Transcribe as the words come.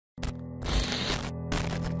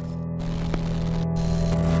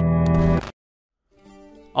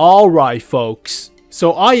Alright folks,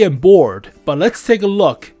 so I am bored, but let's take a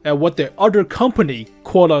look at what the other company,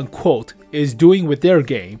 quote unquote, is doing with their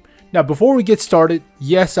game. Now before we get started,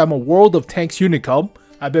 yes, I'm a World of Tanks Unicum.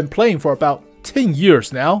 I've been playing for about 10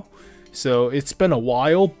 years now, so it's been a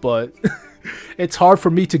while, but it's hard for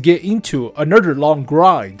me to get into another long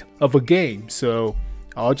grind of a game, so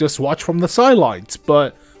I'll just watch from the sidelines.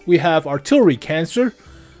 But we have artillery cancer,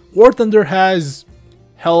 War Thunder has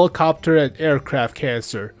helicopter and aircraft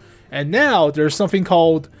cancer, and now there's something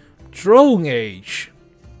called drone age.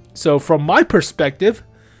 So from my perspective,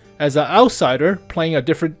 as an outsider playing a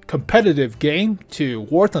different competitive game to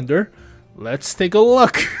War Thunder, let's take a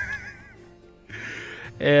look.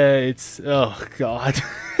 It's, oh god.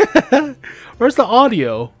 Where's the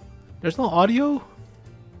audio? There's no audio?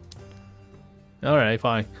 Alright,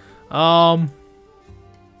 fine. The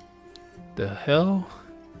hell?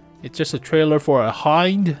 It's just a trailer for a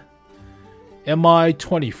Hind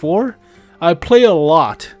Mi-24. I play a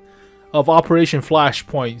lot of Operation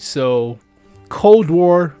Flashpoint, so Cold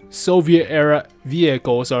War Soviet era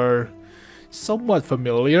vehicles are somewhat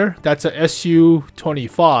familiar. That's a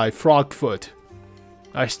Su-25 Frogfoot.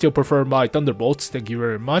 I still prefer my Thunderbolts, thank you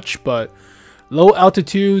very much, but low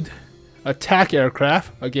altitude attack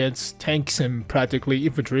aircraft against tanks and practically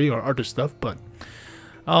infantry or other stuff, but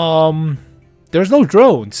there's no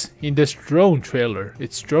drones in this drone trailer.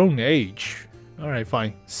 It's drone age. Alright,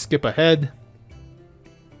 fine. Skip ahead.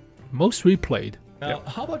 Most replayed. Now,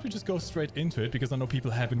 how about we just go straight into it, because I know people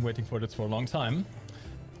have been waiting for this for a long time.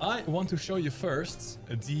 I want to show you first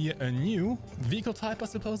the new vehicle type, I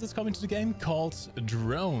suppose, that's coming to the game, called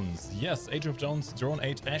drones. Yes, Age of Drones, Drone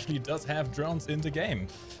Age actually does have drones in the game.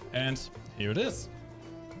 And here it is.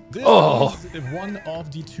 This is one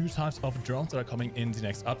of the two types of drones that are coming in the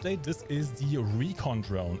next update. This is the recon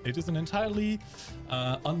drone. It is an entirely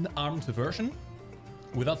unarmed version,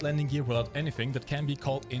 without landing gear, without anything, that can be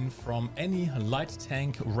called in from any light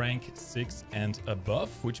tank rank 6 and above,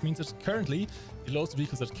 which means that currently the lowest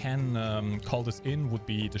vehicles that can call this in would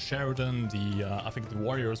be the Sheridan, the I think the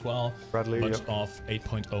Warrior as well, Bradley, bunch of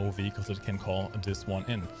 8.0 vehicles that can call this one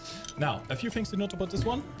in. Now, a few things to note about this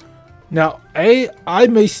one. Now, I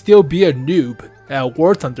may still be a noob at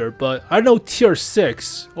War Thunder, but I know tier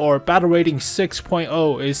 6 or battle rating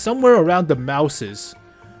 6.0 is somewhere around the mouse's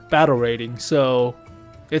battle rating, so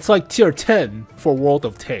it's like tier 10 for World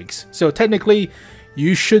of Tanks. So technically,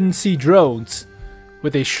 you shouldn't see drones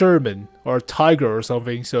with a Sherman or a Tiger or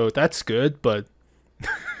something, so that's good, but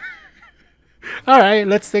alright,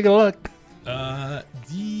 let's take a look.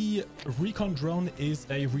 The recon drone is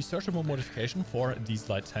a researchable modification for these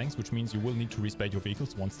light tanks, which means you will need to respec your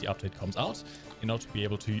vehicles once the update comes out in order to be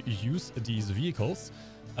able to use these vehicles.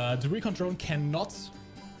 The recon drone cannot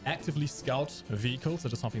actively scout vehicles.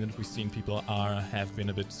 That is something that we've seen people have been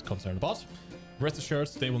a bit concerned about. Rest assured,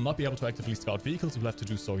 they will not be able to actively scout vehicles. You'll have to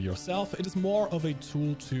do so yourself. It is more of a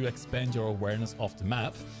tool to expand your awareness of the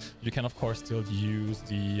map. You can, of course, still use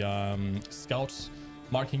the scout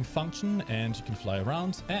marking function, and you can fly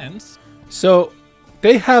around. And so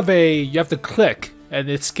they have a you have to click and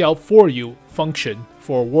it scout for you function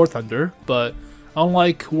for War Thunder, but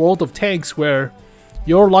unlike World of Tanks where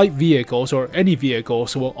your light vehicles or any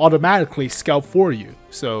vehicles will automatically scout for you,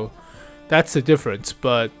 so that's the difference.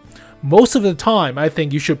 But most of the time I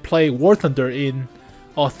think you should play War Thunder in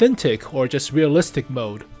authentic or just realistic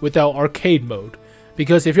mode without arcade mode,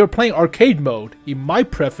 because if you're playing arcade mode, in my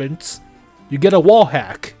preference, you get a wall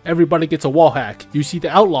hack. Everybody gets a wall hack. You see the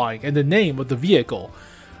outline and the name of the vehicle,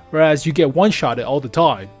 whereas you get one-shotted all the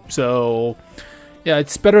time. So yeah,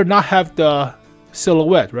 it's better not have the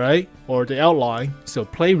silhouette, right? Or the outline. So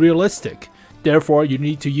play realistic. Therefore, you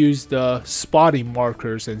need to use the spotting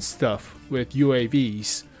markers and stuff with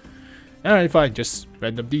UAVs. Alright, fine, just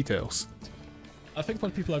random details. I think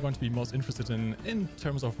what people are going to be most interested in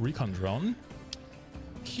terms of recon drone.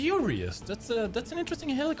 Curious, that's an interesting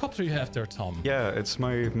helicopter you have there, Tom. Yeah, it's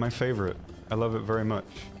my favorite. I love it very much.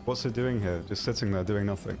 What's it doing here? Just sitting there doing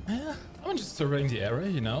nothing. Yeah, I'm just surveying the area,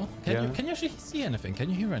 you know. Can you actually see anything? Can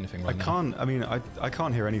you hear anything right now? I can't. I mean, I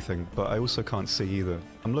can't hear anything, but I also can't see either.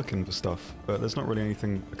 I'm looking for stuff, but there's not really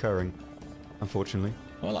anything occurring, unfortunately.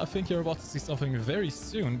 Well, I think you're about to see something very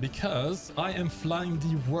soon, because I am flying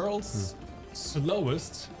the world's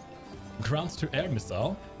slowest ground-to-air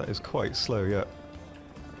missile. That is quite slow, yeah.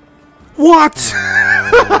 What?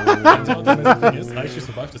 The thing is, I actually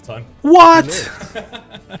survived this time. What?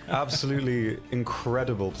 Absolutely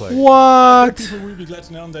incredible play. What? People will be glad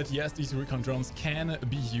to know that yes, these recon drones can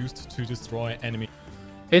be used to destroy enemy.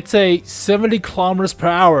 It's a 70 kilometers per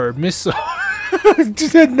hour missile.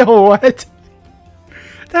 No, what?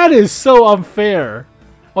 That is so unfair.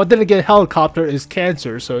 Oh, then again, helicopter is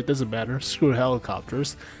cancer, so it doesn't matter. Screw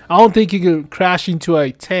helicopters. I don't think you can crash into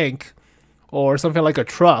a tank or something like a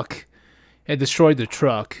truck and destroy the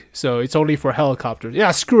truck. So it's only for helicopters.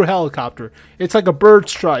 Yeah, screw helicopter. It's like a bird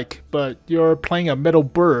strike, but you're playing a metal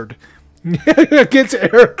bird against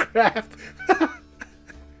aircraft.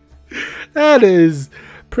 That is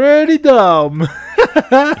pretty dumb.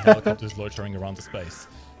 Helicopters loitering around the space.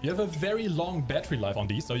 You have a very long battery life on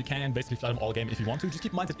these, so you can basically fly them all game if you want to. Just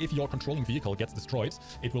keep in mind that if your controlling vehicle gets destroyed,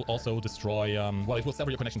 it will also destroy, well, it will sever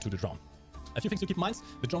your connection to the drone. A few things to keep in mind: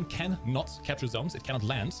 the drone cannot capture zones, it cannot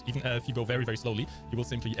land. Even if you go very, very slowly, you will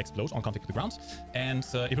simply explode on contact with the ground. And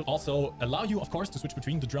it will also allow you, of course, to switch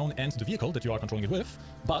between the drone and the vehicle that you are controlling it with.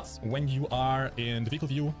 But when you are in the vehicle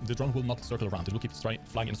view, the drone will not circle around. It will keep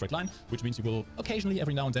flying in a straight line, which means you will occasionally,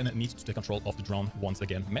 every now and then, need to take control of the drone once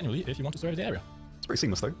again manually if you want to survey the area. It's pretty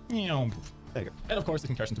seamless, though. There you go. And of course, it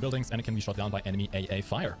can crash into buildings and it can be shot down by enemy AA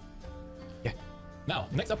fire. Yeah. Now,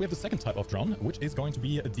 next up we have the second type of drone, which is going to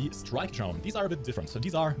be the strike drone. These are a bit different. So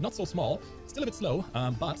these are not so small, still a bit slow,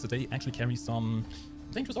 but they actually carry some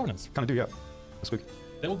dangerous ordnance. Kind of do, yeah. That's weak.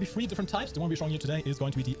 There will be 3 different types. The one we're showing you today is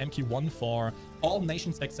going to be the MQ-1 for all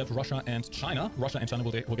nations except Russia and China. Russia and China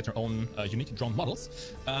will get their own unique drone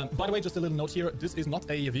models. By the way, just a little note here, this is not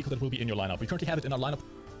a vehicle that will be in your lineup. We currently have it in our lineup.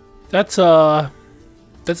 That's a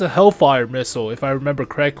Hellfire missile, if I remember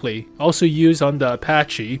correctly. Also used on the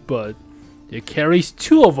Apache, but it carries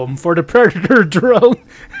 2 of them for the Predator drone.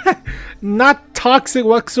 Not toxic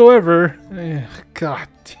whatsoever. God.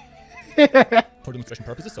 For demonstration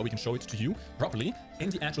purposes, so we can show it to you properly.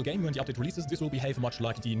 In the actual game, when the update releases, this will behave much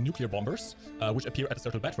like the nuclear bombers, which appear at a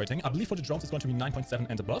certain bat rating. I believe for the drones it's going to be 9.7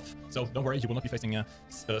 and above, so don't worry, you will not be facing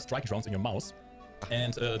strike drones in your mouse.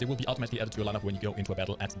 And they will be automatically added to your lineup when you go into a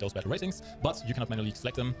battle at those battle ratings, but you cannot manually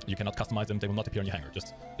select them, you cannot customize them, they will not appear on your hanger.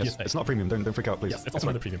 Just yes, it's not premium, don't freak out, please. Yes, it's also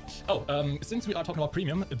not a premium. Oh, since we are talking about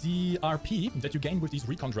premium, the RP that you gain with these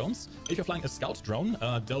recon drones, if you're flying a scout drone, the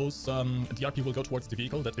RP will go towards the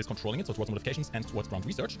vehicle that is controlling it, so towards modifications and towards ground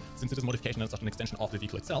research, since it is modification and such an extension of the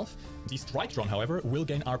vehicle itself. The strike drone, however, will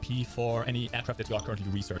gain RP for any aircraft that you are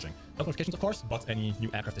currently researching. Not modifications, of course, but any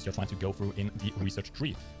new aircraft that you're trying to go through in the research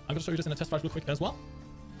tree. I'm going to show you this in a test flight real quick as well.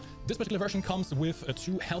 This particular version comes with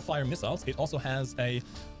 2 Hellfire missiles. It also has a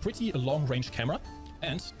pretty long-range camera,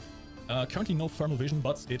 and currently no thermal vision,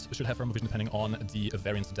 but it should have thermal vision depending on the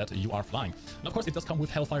variant that you are flying. And of course, it does come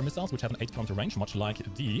with Hellfire missiles, which have an 8-kilometer range, much like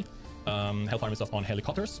the Hellfire missiles on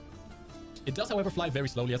helicopters. It does, however, fly very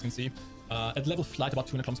slowly, as you can see. At level flight, about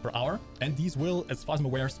 200 kilometers per hour. And these will, as far as I'm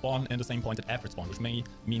aware, spawn in the same point that aircraft spawn, which may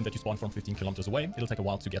mean that you spawn from 15 kilometers away. It'll take a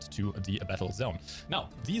while to get to the battle zone. Now,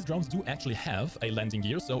 these drones do actually have a landing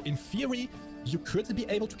gear, so in theory, you could be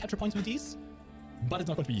able to capture points with these, but it's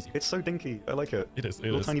not going to be easy. It's so dinky. I like it. It is.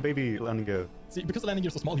 Little tiny baby landing gear. See, because the landing gear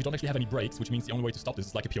is so small, you don't actually have any brakes, which means the only way to stop this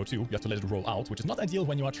is like a PO2. You have to let it roll out, which is not ideal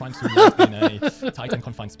when you are trying to land in a tight and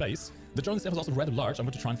confined space. The drone itself is also rather large. I'm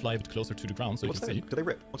going to try and fly a bit closer to the ground so you can see. Do they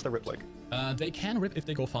rip? What's their rip like? They can rip if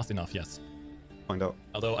they go fast enough, yes. Find out.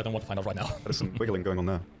 Although I don't want to find out right now. There's some wiggling going on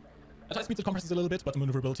there. At high speed it compresses a little bit, but the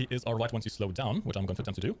maneuverability is alright once you slow down, which I'm going to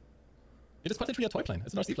attempt to do. It is quite literally a toy plane.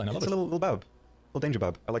 It's an RC plane. I love it. It's a little bab. Little danger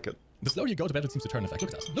bab. I like it. The slower you go, the better it seems to turn effect.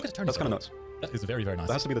 Look at that. Look at the turn. That's kind of nuts. That is very, very nice.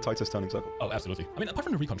 That has to be the tightest turning circle. Oh, absolutely. I mean, apart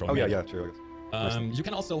from the recon drone. Oh, yeah, true, I guess. You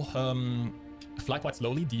can also fly quite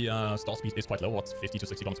slowly. The stall speed is quite low, what's 50 to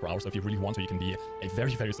 60 kilometers per hour, so if you really want to, you can be a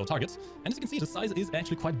very, very slow target. And as you can see, the size is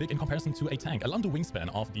actually quite big in comparison to a tank. Along the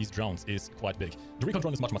wingspan of these drones is quite big. The recon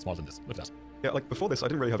drone is much, much smaller than this. Look at that. Yeah, like before this, I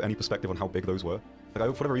didn't really have any perspective on how big those were. Like,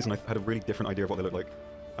 for whatever reason, I had a really different idea of what they looked like.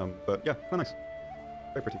 But yeah, they're nice.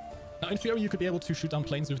 Very pretty. Now, in theory, you could be able to shoot down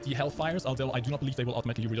planes with the Hellfires, although I do not believe they will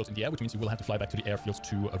automatically reload in the air, which means you will have to fly back to the airfield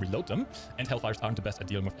to reload them. And Hellfires aren't the best at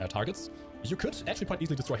dealing with air targets. You could actually quite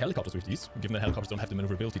easily destroy helicopters with these, given that helicopters don't have the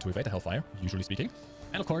maneuverability to evade a Hellfire, usually speaking.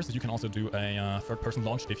 And of course, you can also do a third-person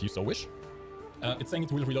launch if you so wish. It's saying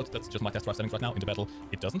it will reload. That's just my test drive settings right now. In the battle,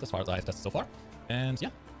 it doesn't, as far as I have tested so far. And yeah,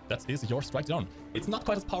 that is your strike drone. It's not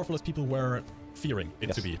quite as powerful as people were fearing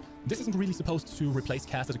it to be. This isn't really supposed to replace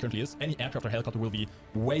CAS as it currently is. Any aircraft or helicopter will be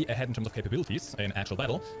way ahead in terms of capabilities in actual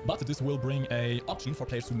battle, but this will bring an option for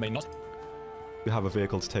players who may not. You have a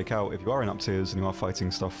vehicle to take out if you are in up tiers and you are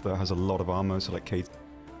fighting stuff that has a lot of armor, so like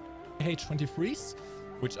H-23s,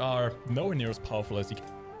 which are nowhere near as powerful as the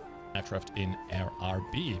aircraft in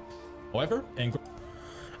RRB. However,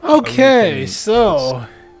 okay, so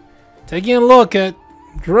taking a look at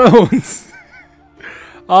drones.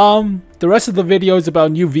 The rest of the video is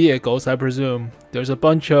about new vehicles, I presume. There's a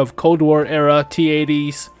bunch of Cold War era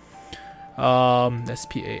T-80s.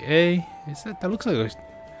 SPAA. Is that looks like a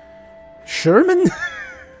Sherman?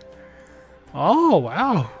 Oh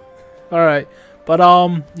wow. All right, but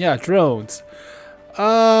yeah, drones.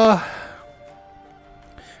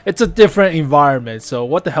 It's a different environment, so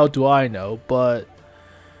what the hell do I know? But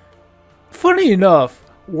funny enough,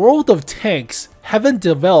 World of Tanks haven't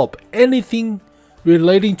developed anything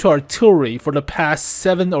relating to artillery for the past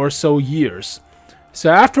 7 or so years.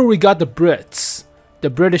 So after we got the Brits, the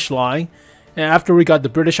British line, and after we got the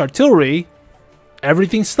British artillery,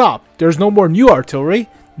 everything stopped. There's no more new artillery,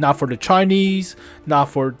 not for the Chinese, not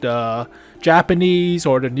for the Japanese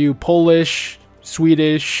or the new Polish,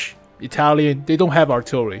 Swedish, Italian. They don't have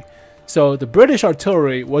artillery. So the British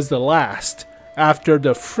artillery was the last after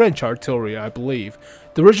the French artillery, I believe.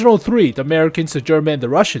 The original 3, the Americans, the Germans, and the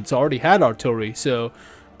Russians already had artillery. So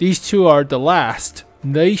these 2 are the last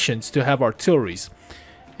nations to have artilleries.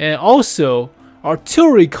 And also,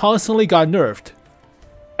 artillery constantly got nerfed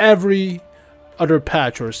every other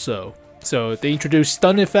patch or so. So they introduced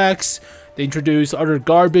stun effects, they introduced other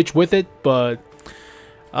garbage with it, but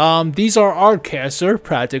these are art cancer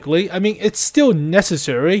practically. I mean, it's still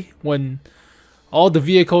necessary when all the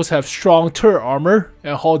vehicles have strong turret armor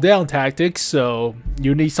and hull down tactics, so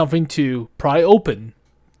you need something to pry open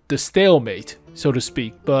the stalemate, so to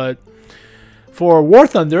speak. But for War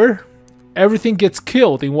Thunder, everything gets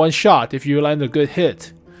killed in one shot if you land a good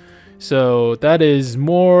hit. So that is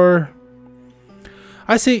more,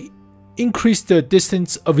 I say, increase the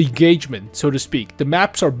distance of engagement, so to speak. The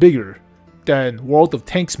maps are bigger than World of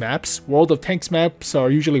Tanks maps. World of Tanks maps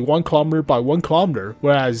are usually 1 kilometer by 1 kilometer,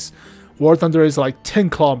 whereas War Thunder is like 10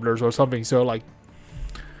 kilometers or something, so like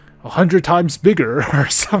 100 times bigger or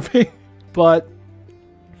something. But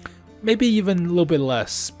maybe even a little bit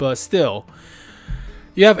less, but still.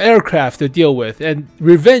 You have aircraft to deal with, and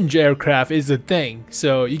revenge aircraft is a thing.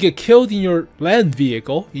 So you get killed in your land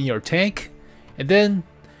vehicle, in your tank, and then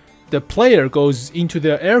the player goes into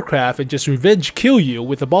the aircraft and just revenge kill you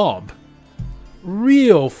with a bomb.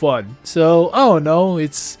 Real fun. So I don't know,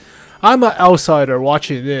 I'm an outsider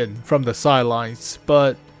watching it in from the sidelines,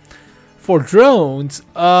 but for drones,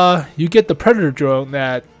 you get the Predator drone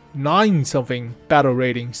at 9 something battle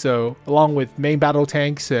rating, so along with main battle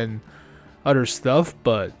tanks and other stuff.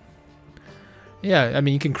 But yeah, I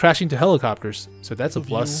mean, you can crash into helicopters, so that's a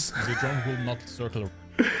plus. The drone will not circle.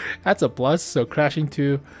 That's a plus, so crashing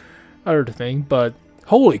to other thing. But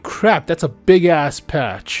holy crap, that's a big ass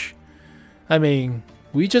patch. I mean,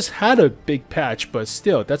 we just had a big patch, but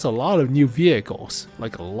still, that's a lot of new vehicles.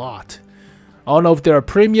 Like a lot. I don't know if they're a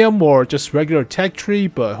premium or just regular tech tree,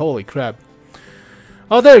 but holy crap.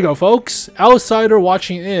 Oh, there you go, folks. Outsider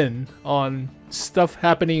watching in on stuff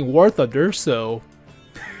happening in War Thunder, so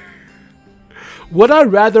would I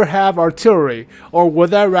rather have artillery or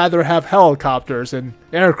would I rather have helicopters and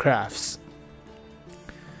aircrafts?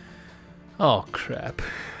 Oh crap.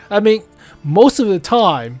 I mean, most of the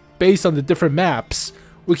time, based on the different maps,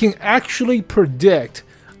 we can actually predict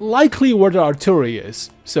likely where the artillery is,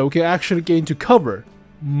 so we can actually get into cover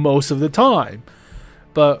most of the time.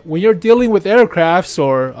 But when you're dealing with aircrafts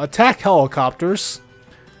or attack helicopters,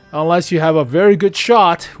 unless you have a very good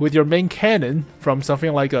shot with your main cannon from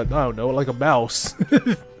something like a, I don't know, like a mouse,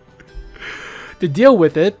 to deal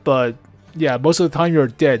with it. But yeah, most of the time you're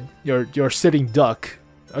dead. You're sitting duck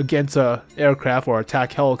against a aircraft or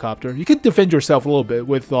attack helicopter. You can defend yourself a little bit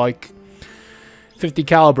with like 50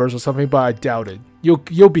 calibers or something, but I doubt it.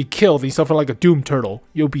 You'll be killed in something like a Doom Turtle.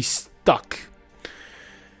 You'll be stuck.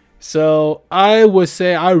 So I would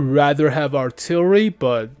say I'd rather have artillery,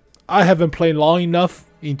 but I haven't played long enough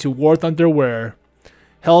into War Thunder where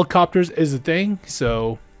helicopters is a thing,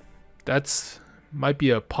 so that's might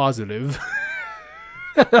be a positive.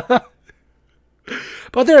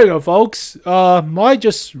 But there you go, folks. My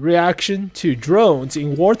just reaction to drones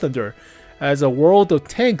in War Thunder as a World of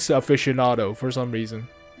Tanks aficionado for some reason.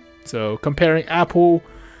 So comparing Apple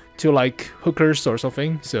to like hookers or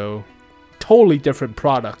something, so totally different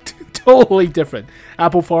product. Totally different.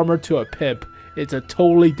 Apple farmer to a pimp. It's a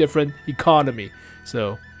totally different economy.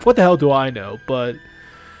 So what the hell do I know? But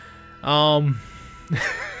you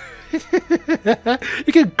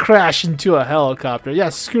can crash into a helicopter. Yeah,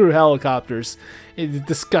 screw helicopters. It's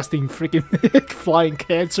disgusting freaking flying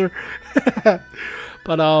cancer.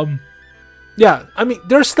 But yeah, I mean,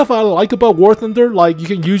 there's stuff I like about War Thunder, like you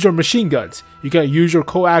can use your machine guns. You can use your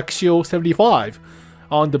coaxial 75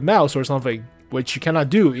 on the mouse or something, which you cannot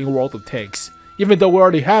do in World of Tanks. Even though we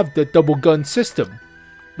already have the double gun system,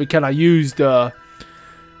 we cannot use the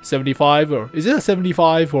 75, or is it a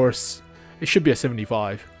 75, or it should be a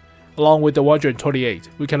 75. along with the 128.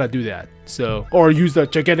 We cannot do that. So, or use the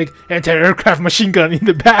gigantic anti-aircraft machine gun in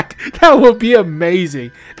the back. That would be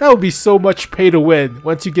amazing. That would be so much pay to win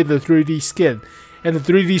once you get the 3D skin. And the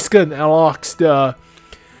 3D skin unlocks the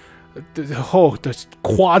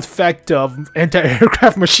quad effect of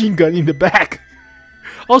anti-aircraft machine gun in the back.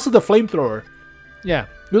 Also the flamethrower. Yeah,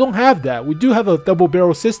 we don't have that. We do have a double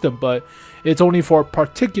barrel system, but it's only for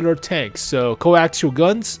particular tanks. So coaxial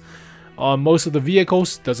guns on most of the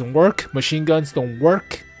vehicles doesn't work. Machine guns don't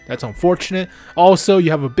work. That's unfortunate. Also,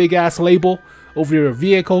 you have a big ass label over your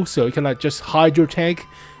vehicle, so you cannot just hide your tank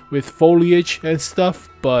with foliage and stuff.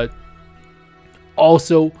 But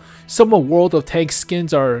also, some of World of Tanks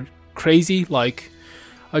skins are crazy, like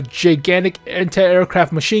a gigantic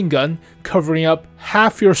anti-aircraft machine gun covering up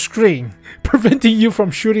half your screen, preventing you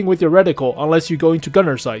from shooting with your reticle unless you go into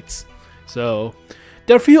gunner sights. So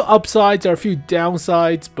there are a few upsides, there are a few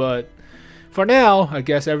downsides, but for now, I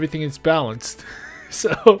guess everything is balanced.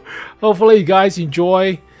 So hopefully you guys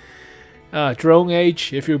enjoy Drone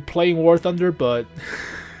Age if you're playing War Thunder, but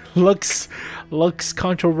looks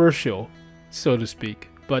controversial, so to speak.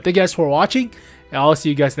 But thank you guys for watching, and I'll see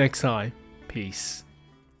you guys next time. Peace.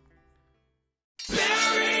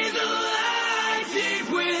 Bury the light deep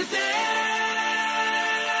within.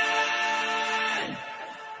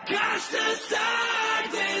 Cast aside.